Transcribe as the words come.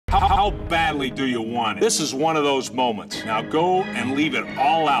How badly do you want it? This is one of those moments. Now go and leave it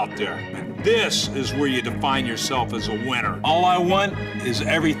all out there. And this is where you define yourself as a winner. All I want is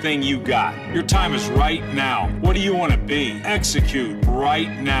everything you got. Your time is right now. What do you want to be? Execute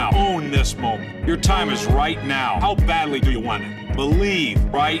right now. Own this moment. Your time is right now. How badly do you want it? Believe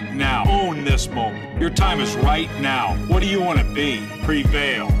right now. Own this moment. Your time is right now. What do you want to be?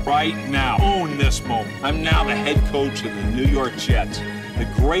 Prevail right now. Own this moment. I'm now the head coach of the New York Jets, the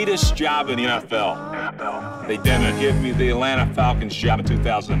greatest job in the NFL. They didn't give me the Atlanta Falcons job in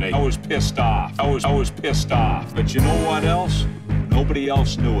 2008. I was pissed off. I was pissed off. But you know what else? Nobody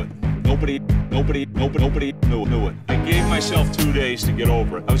else knew it. Nobody knew it. I gave myself 2 days to get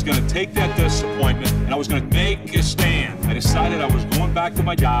over it. I was going to take that disappointment and I was going to make a stand. I decided I was going back to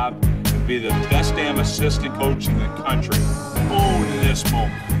my job and be the best damn assistant coach in the country. Own this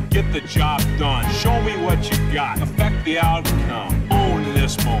moment. Get the job done. Show me what you got. Affect the outcome. Own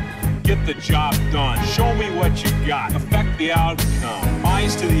this moment. Get the job done. Show me what you got. Affect the outcome.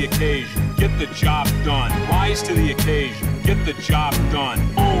 Rise to the occasion. Get the job done. Rise to the occasion. Get the job done.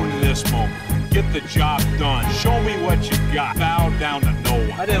 Own this moment. Get the job done. Show me what you got. Bow down to no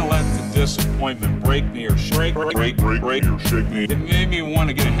one. I didn't let the disappointment break me or shake me. It made me want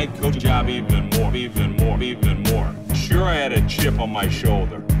to get a head coach job even more. Sure, I had a chip on my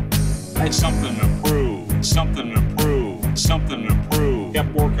shoulder. I had something to prove.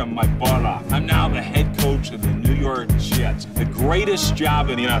 Kept working my butt off. I'm now the head coach of the New York Jets, the greatest job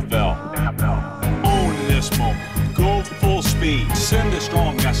in the NFL. Own this moment. Go full speed. Send a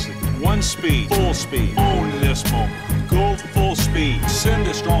strong message. One speed. Full speed. Own this moment. Go full speed. Send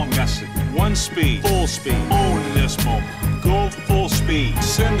a strong message. One speed. Full speed. Own this moment. Go full speed.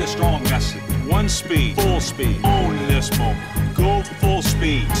 Send a strong message. One speed. Full speed. Own this moment. Go full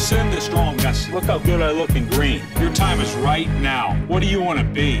speed. Send a strong message. Look how good I look in green. Your time is right now. What do you want to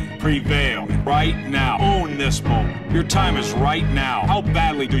be? Prevail right now. Own this moment. Your time is right now. How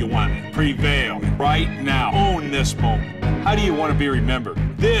badly do you want it? Prevail right now. Own this moment. How do you want to be remembered?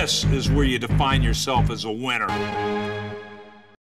 This is where you define yourself as a winner.